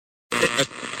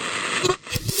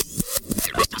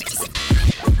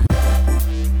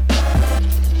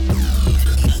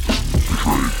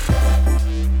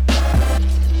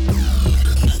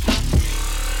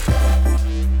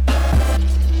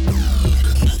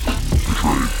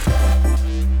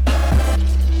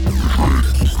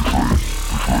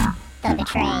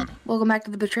Welcome back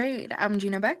to The Betrayed. I'm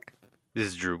Gina Beck. This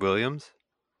is Drew Williams.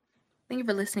 Thank you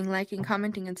for listening, liking,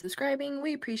 commenting, and subscribing.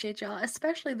 We appreciate y'all,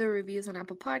 especially the reviews on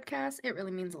Apple Podcasts. It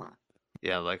really means a lot.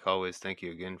 Yeah, like always, thank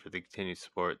you again for the continued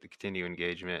support, the continued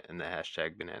engagement, and the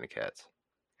hashtag Banana Cats.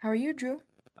 How are you, Drew?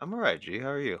 I'm alright, G. How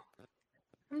are you?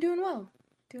 I'm doing well.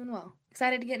 Doing well.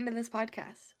 Excited to get into this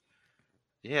podcast.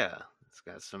 Yeah, it's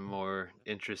got some more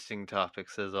interesting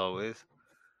topics as always.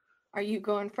 Are you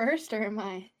going first or am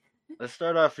I? Let's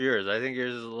start off yours. I think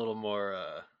yours is a little more,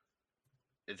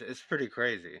 it's pretty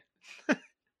crazy.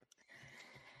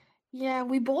 Yeah,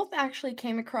 we both actually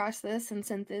came across this and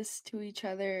sent this to each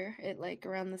other at like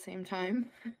around the same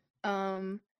time.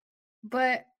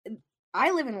 But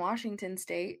I live in Washington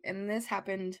State, and this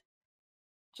happened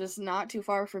just not too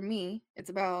far from me. It's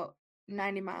about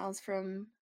 90 miles from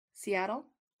Seattle,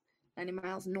 90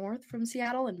 miles north from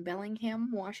Seattle in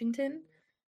Bellingham, Washington.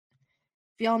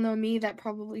 If y'all know me, that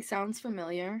probably sounds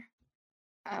familiar.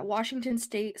 Washington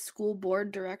State School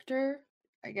Board Director,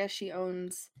 I guess she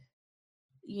owns,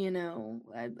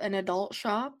 an adult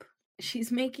shop.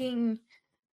 She's making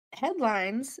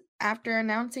headlines after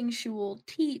announcing she will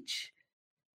teach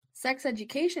sex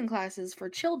education classes for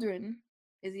children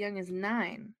as young as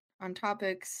 9 on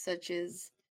topics such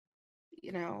as,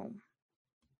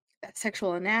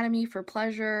 sexual anatomy for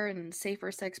pleasure and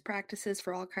safer sex practices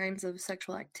for all kinds of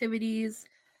sexual activities.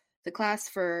 The class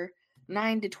for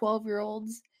 9 to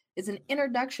 12-year-olds is an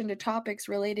introduction to topics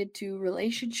related to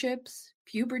relationships,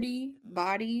 puberty,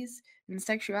 bodies, and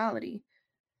sexuality.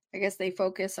 I guess they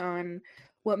focus on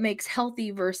what makes healthy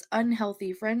versus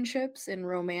unhealthy friendships and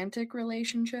romantic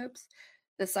relationships,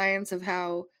 the science of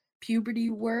how puberty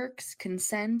works,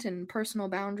 consent and personal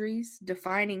boundaries,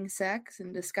 defining sex,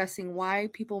 and discussing why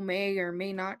people may or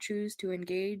may not choose to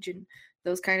engage in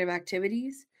those kind of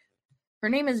activities. Her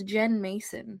name is Jen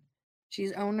Mason.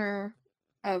 She's owner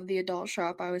of the adult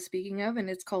shop I was speaking of, and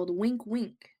it's called Wink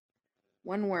Wink,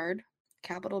 one word,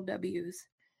 capital W's,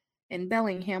 in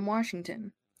Bellingham,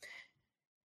 Washington.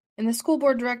 And the school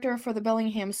board director for the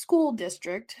Bellingham School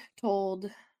District told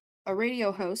a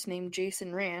radio host named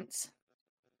Jason Rantz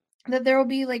that there will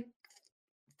be like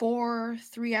 4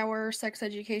 3-hour sex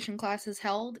education classes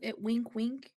held at Wink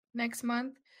Wink next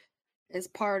month as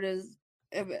part of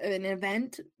an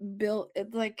event built.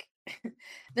 It's like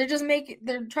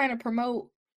they're trying to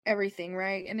promote everything,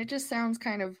 right? And it just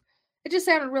sounded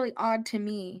really odd to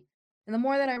me. And the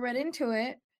more that I read into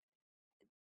it,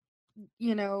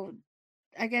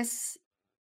 I guess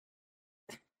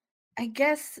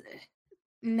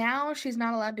now she's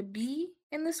not allowed to be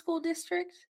in the school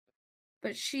district,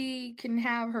 but she can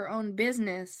have her own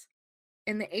business,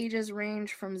 and the ages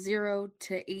range from 0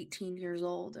 to 18 years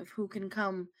old of who can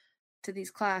come to these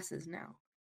classes now.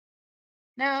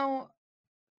 Now,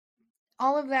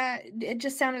 all of that, it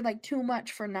just sounded like too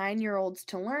much for 9-year-olds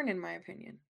to learn, in my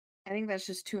opinion. I think that's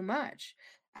just too much.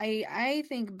 I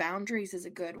think boundaries is a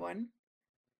good one,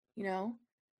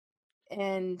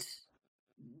 and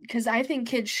because I think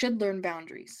kids should learn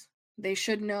boundaries. They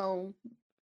should know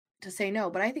to say no,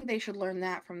 but I think they should learn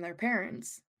that from their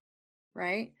parents,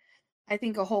 right? I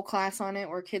think a whole class on it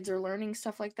where kids are learning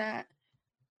stuff like that,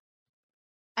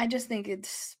 I think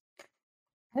it's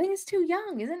too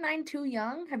young. Isn't 9 too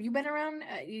young? Have you been around?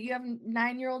 You have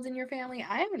 9-year-olds in your family?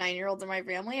 I have 9-year-olds in my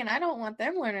family, and I don't want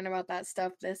them learning about that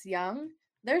stuff this young.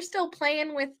 They're still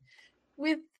playing with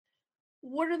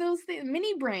what are those things?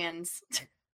 Mini brands.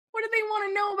 What do they want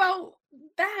to know about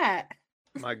that?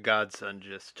 My godson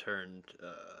just turned,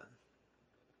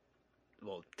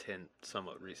 10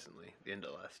 somewhat recently, the end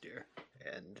of last year.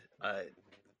 And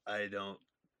I don't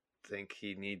think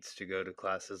he needs to go to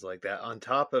classes like that. On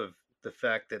top of the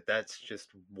fact that that's just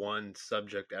one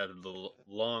subject out of the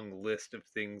long list of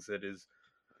things that is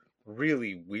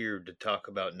really weird to talk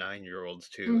about 9-year-olds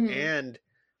to. Mm-hmm. And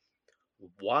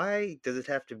why does it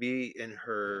have to be in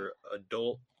her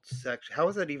adult section? How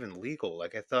is that even legal?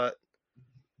 Like, I thought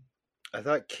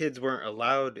kids weren't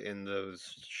allowed in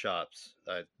those shops.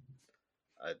 Or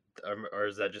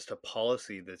is that just a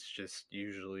policy that's just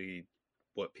usually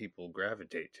what people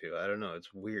gravitate to? I don't know.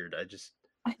 It's weird.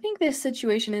 I think this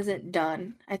situation isn't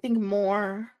done. I think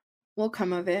more will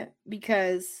come of it,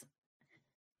 because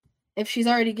if she's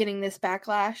already getting this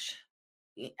backlash,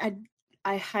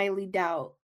 I highly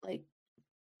doubt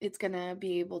it's gonna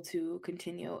be able to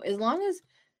continue. As long as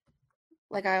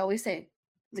like I always say,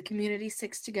 the community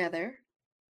sticks together.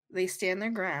 They stand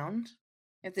their ground.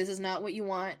 If this is not what you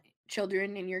want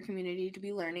children in your community to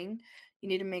be learning, you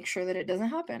need to make sure that it doesn't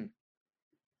happen.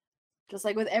 Just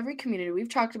like with every community, we've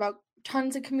talked about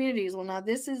tons of communities. Well, now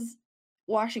this is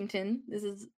Washington. This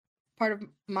is part of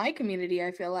my community,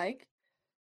 I feel like.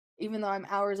 Even though I'm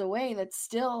hours away, that's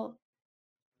still,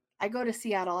 I go to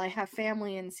Seattle. I have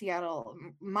family in Seattle.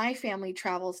 My family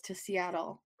travels to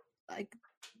Seattle. Like,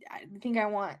 I think I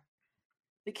want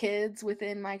the kids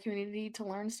within my community to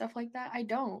learn stuff like that. I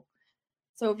don't.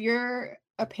 So if you're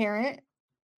a parent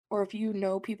or if you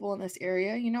know people in this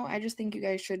area, I just think you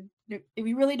guys should, if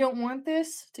you really don't want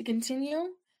this to continue,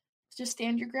 just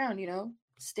stand your ground,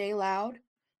 stay loud,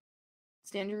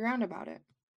 stand your ground about it.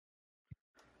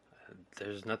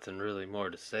 There's nothing really more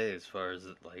to say as far as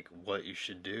like what you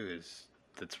should do is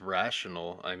that's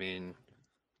rational. I mean,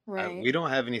 Right. we don't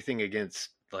have anything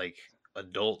against like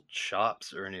adult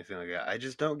shops or anything like that. I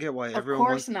just don't get why Of everyone course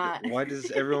wants to, not. why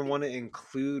does everyone want to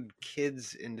include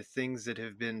kids into things that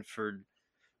have been for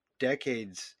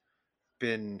decades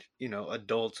been,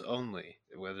 adults only,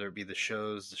 whether it be the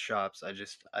shows, the shops. I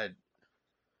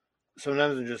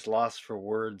sometimes I'm just lost for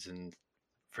words and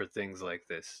for things like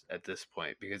this at this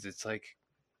point because it's like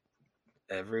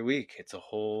every week it's a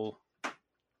whole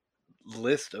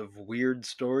list of weird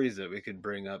stories that we could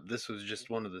bring up. This was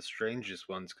just one of the strangest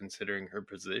ones considering her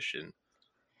position.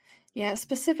 Yeah, it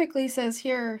specifically says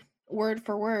here, word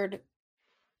for word,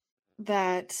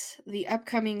 that the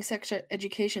upcoming sex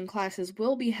education classes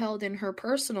will be held in her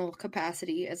personal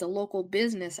capacity as a local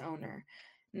business owner,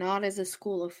 not as a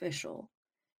school official.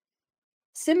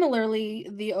 Similarly,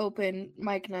 the open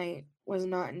mic night was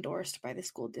not endorsed by the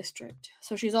school district.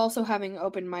 So she's also having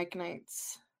open mic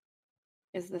nights,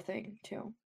 is the thing,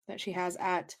 too, that she has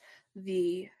at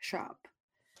the shop.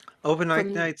 Open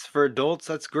mic From nights for adults,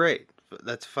 that's great.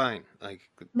 That's fine. Like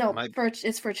No, my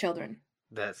it's for children.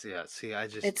 that's yeah. See, I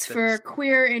just It's for that's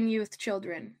queer and youth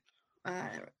children,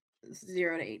 uh,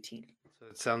 0 to 18. so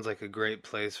it sounds like a great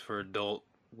place for adult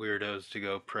weirdos to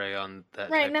go prey on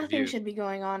that Right, type of nothing youth. should be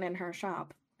going on in her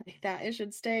shop like that. It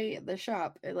should stay at the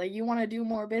shop. Like, you want to do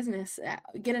more business,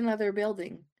 get another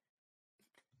building,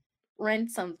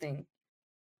 rent something,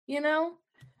 you know,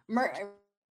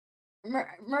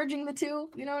 Mer- merging the two.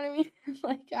 You know what I mean?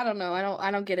 Like, I don't know. I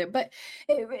don't get it. But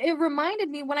it reminded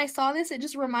me when I saw this. It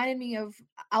just reminded me of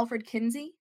Alfred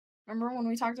Kinsey. Remember when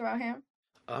we talked about him?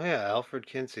 Oh yeah, Alfred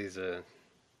Kinsey's a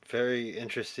very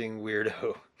interesting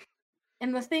weirdo.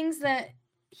 And the things that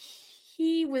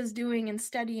he was doing and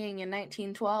studying in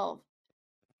 1912,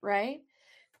 right?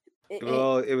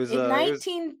 Well, In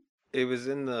 19 it was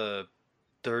in the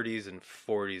 30s and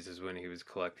 40s is when he was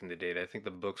collecting the data. I think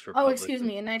the books were Oh, published excuse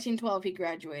me, in 1912 he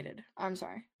graduated. I'm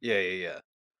sorry. yeah, yeah, yeah.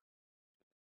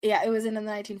 Yeah, it was in the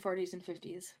 1940s and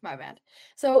 50s. My bad.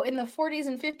 So in the 40s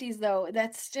and 50s, though,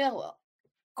 that's still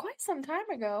quite some time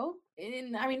ago.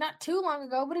 I mean, not too long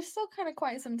ago, but it's still kind of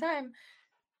quite some time.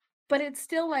 But it's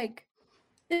still like,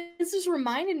 this just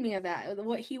reminded me of that,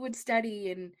 what he would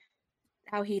study and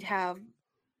how he'd have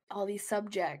all these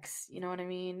subjects, you know what I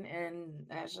mean? And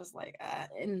I was just like,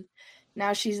 and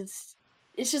now it's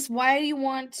just, why do you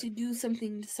want to do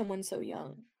something to someone so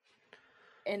young?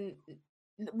 And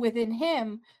within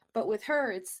him, but with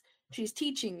her, she's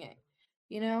teaching it,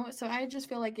 So I just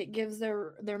feel like it gives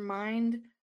their mind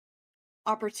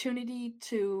opportunity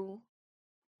to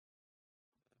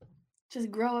just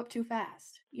grow up too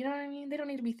fast. You know what I mean? They don't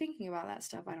need to be thinking about that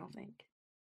stuff, I don't think.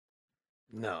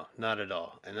 No, not at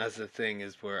all. And that's the thing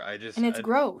is where And it's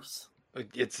gross,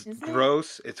 it's isn't it?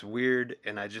 gross, it's weird,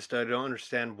 and I don't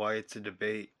understand why it's a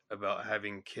debate about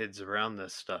having kids around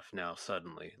this stuff now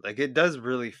suddenly. Like it does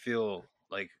really feel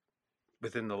like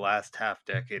within the last half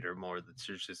decade or more that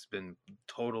there's just been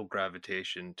total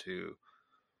gravitation to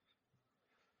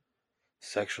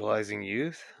sexualizing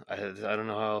youth. I don't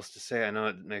know how else to say. I know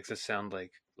it makes us sound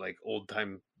like old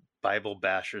time Bible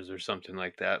bashers or something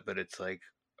like that, but it's like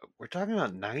we're talking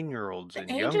about 9-year-olds The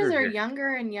and ages younger are here.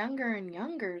 younger and younger and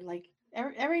younger. Like,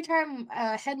 every time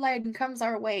a headline comes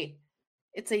our way,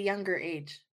 it's a younger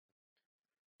age.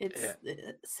 Yeah,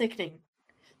 It's sickening.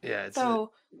 yeah.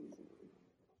 So,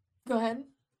 go ahead.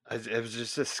 It was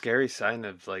just a scary sign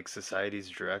of like society's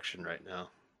direction right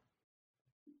now.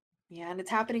 Yeah, and it's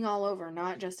happening all over,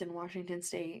 not just in Washington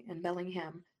State and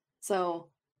Bellingham. So,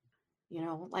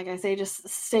 like I say, just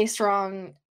stay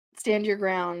strong, stand your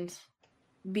ground,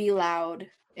 be loud.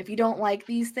 If you don't like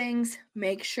these things,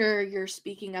 make sure you're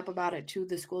speaking up about it to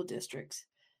the school districts.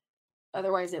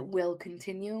 Otherwise, it will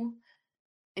continue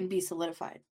and be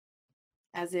solidified.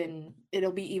 As in,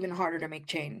 it'll be even harder to make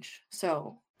change.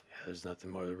 So, There's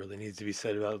nothing more that really needs to be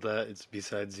said about that. It's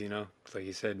besides, like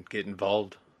you said, get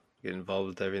involved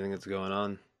with everything that's going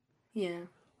on. Yeah.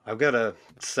 I've got a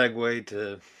segue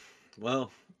to,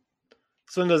 well,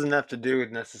 this one doesn't have to do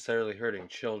with necessarily hurting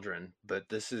children, but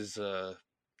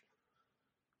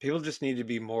people just need to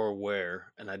be more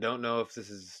aware. And I don't know if this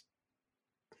is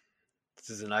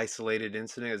an isolated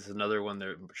incident. It's another one.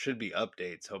 There should be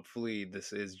updates. Hopefully,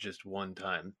 this is just one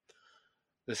time.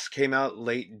 This came out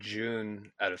late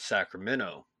June out of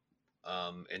Sacramento,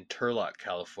 in Turlock,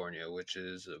 California, which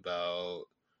is about,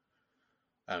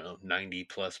 I don't know, 90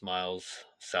 plus miles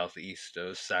southeast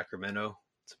of Sacramento.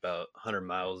 It's about 100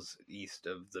 miles east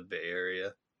of the Bay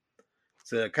Area.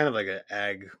 It's kind of like an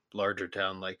ag larger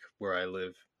town like where I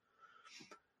live.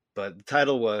 But the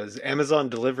title was Amazon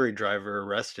delivery driver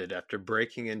arrested after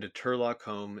breaking into Turlock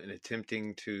home and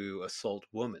attempting to assault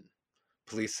woman.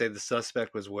 Police say the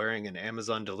suspect was wearing an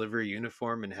Amazon delivery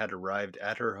uniform and had arrived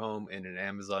at her home in an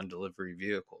Amazon delivery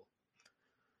vehicle.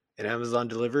 An Amazon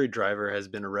delivery driver has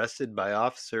been arrested by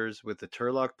officers with the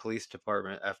Turlock Police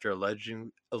Department after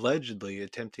allegedly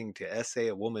attempting to essay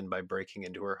a woman by breaking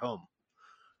into her home.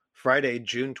 Friday,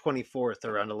 June 24th,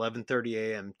 around 11:30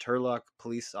 a.m., Turlock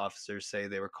police officers say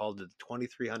they were called to the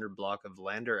 2300 block of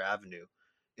Lander Avenue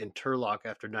in Turlock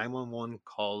after 911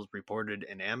 calls reported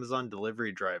an Amazon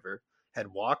delivery driver had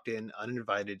walked in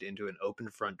uninvited into an open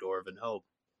front door of a home.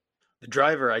 The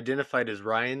driver, identified as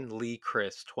Ryan Lee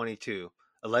Chris, 22,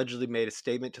 allegedly made a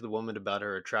statement to the woman about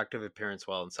her attractive appearance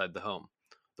while inside the home.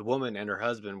 The woman and her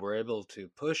husband were able to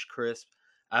push Chris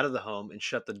out of the home and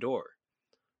shut the door.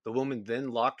 The woman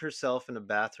then locked herself in a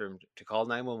bathroom to call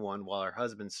 911 while her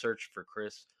husband searched for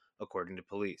Chris, according to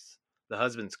police. The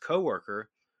husband's coworker,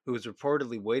 who was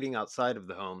reportedly waiting outside of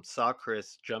the home, saw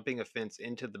Chris jumping a fence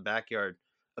into the backyard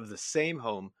of the same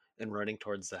home and running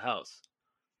towards the house.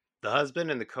 The husband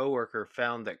and the coworker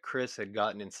found that Chris had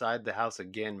gotten inside the house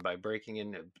again by breaking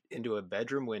into a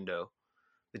bedroom window.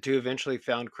 The two eventually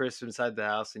found Chris inside the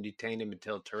house and detained him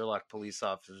until Turlock police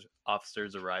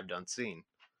officers arrived on scene.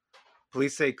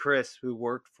 Police say Chris, who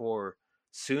worked for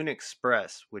Soon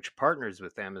Express, which partners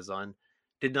with Amazon,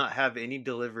 did not have any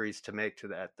deliveries to make to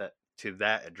that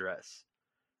address.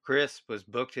 Chris was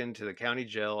booked into the county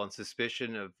jail on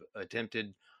suspicion of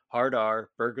attempted hard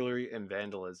R, burglary, and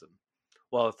vandalism.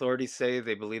 While authorities say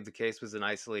they believe the case was an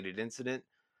isolated incident,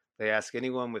 they ask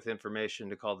anyone with information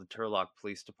to call the Turlock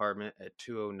Police Department at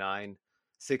 209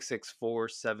 664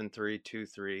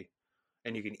 7323,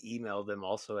 and you can email them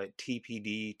also at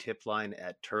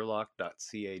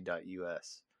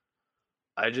tpdtipline@turlock.ca.us.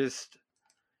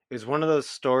 It's one of those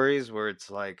stories where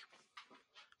it's like,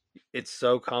 it's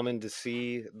so common to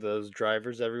see those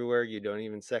drivers everywhere, you don't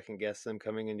even second guess them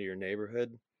coming into your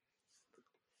neighborhood.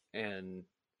 And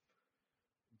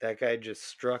that guy just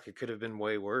struck. It could have been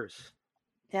way worse.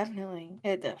 Definitely.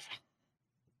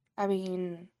 I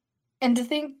mean, and to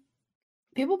think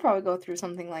people probably go through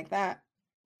something like that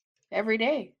every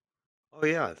day. Oh,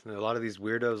 yeah. A lot of these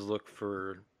weirdos look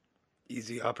for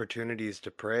easy opportunities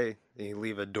to prey. You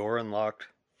leave a door unlocked.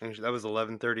 And that was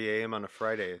 11:30 a.m. on a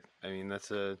Friday. I mean,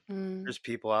 Mm, there's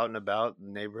people out and about, the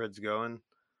neighborhood's going.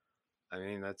 I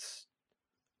mean, it's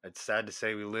sad to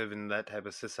say we live in that type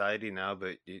of society now,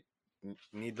 but you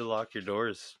need to lock your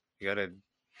doors. You got to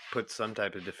put some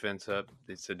type of defense up.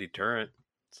 It's a deterrent.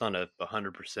 It's not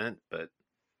 100%, but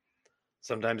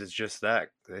sometimes it's just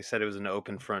that. They said it was an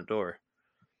open front door.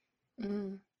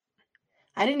 mm.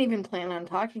 I didn't even plan on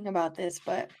talking about this,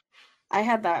 but I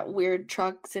had that weird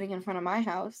truck sitting in front of my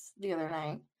house the other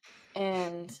night.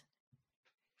 And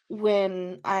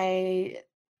when I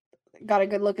got a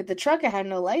good look at the truck, it had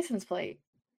no license plate,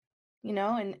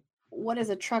 and what is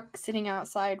a truck sitting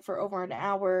outside for over an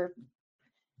hour,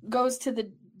 goes to the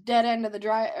dead end of the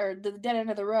drive or the dead end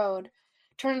of the road,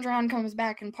 turns around, comes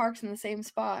back and parks in the same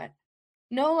spot.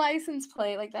 No license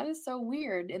plate. Like, that is so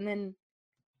weird. And then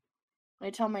when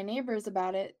I tell my neighbors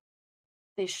about it,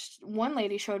 one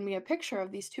lady showed me a picture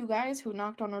of these two guys who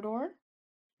knocked on her door,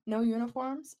 no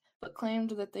uniforms, but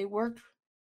claimed that they worked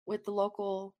with the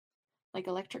local like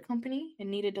electric company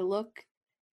and needed to look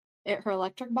at her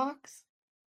electric box.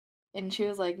 And she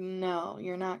was like, "No,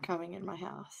 you're not coming in my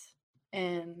house."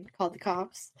 And called the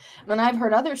cops. And I've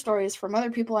heard other stories from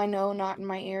other people I know, not in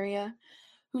my area,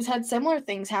 who's had similar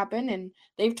things happen. And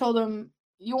they've told them,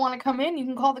 "You want to come in, you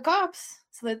can call the cops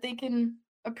so that they can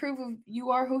approve of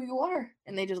you are who you are."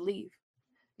 And they just leave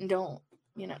and don't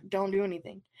do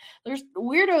anything. There's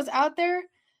weirdos out there.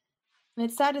 And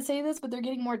it's sad to say this, but they're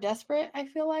getting more desperate, I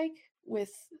feel like,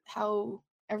 with how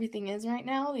everything is right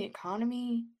now, the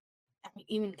economy. I mean,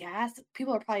 even gas.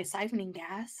 People are probably siphoning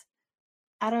gas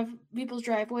out of people's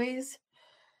driveways.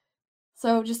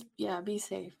 So just, yeah, be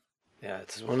safe. Yeah,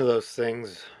 it's one of those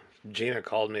things. Gina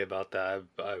called me about that.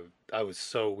 I was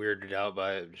so weirded out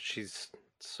by it. She's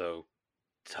so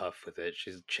tough with it.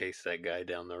 She's chased that guy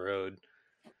down the road,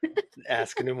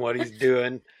 asking him what he's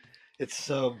doing.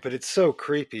 But it's so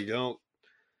creepy. Don't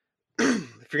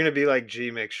if you're gonna be like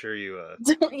G, make sure you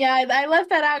Yeah, I left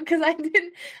that out because I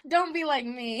didn't. Don't be like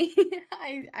me.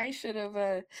 I should have.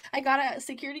 I got a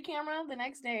security camera the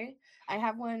next day. I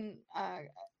have one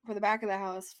for the back of the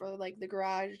house for like the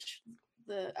garage,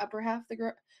 the upper half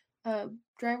of the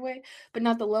driveway, but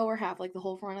not the lower half, like the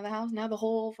whole front of the house. Now the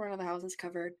whole front of the house is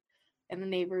covered, and the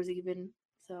neighbors even.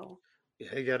 So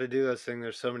yeah, you got to do those things.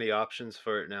 There's so many options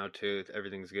for it now too.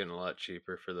 Everything's getting a lot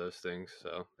cheaper for those things,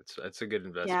 so it's a good yeah, it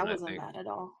investment, I wasn't think. bad at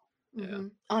all. Yeah.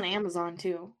 On Amazon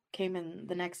too. Came in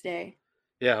the next day.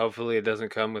 Yeah, hopefully it doesn't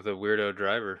come with a weirdo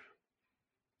driver.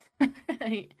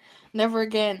 Never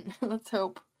again. Let's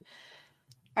hope.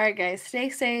 All right, guys, stay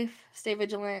safe, stay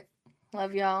vigilant.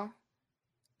 Love y'all.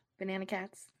 Banana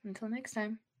cats. Until next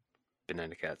time.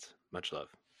 Banana cats. Much love.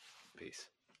 Peace.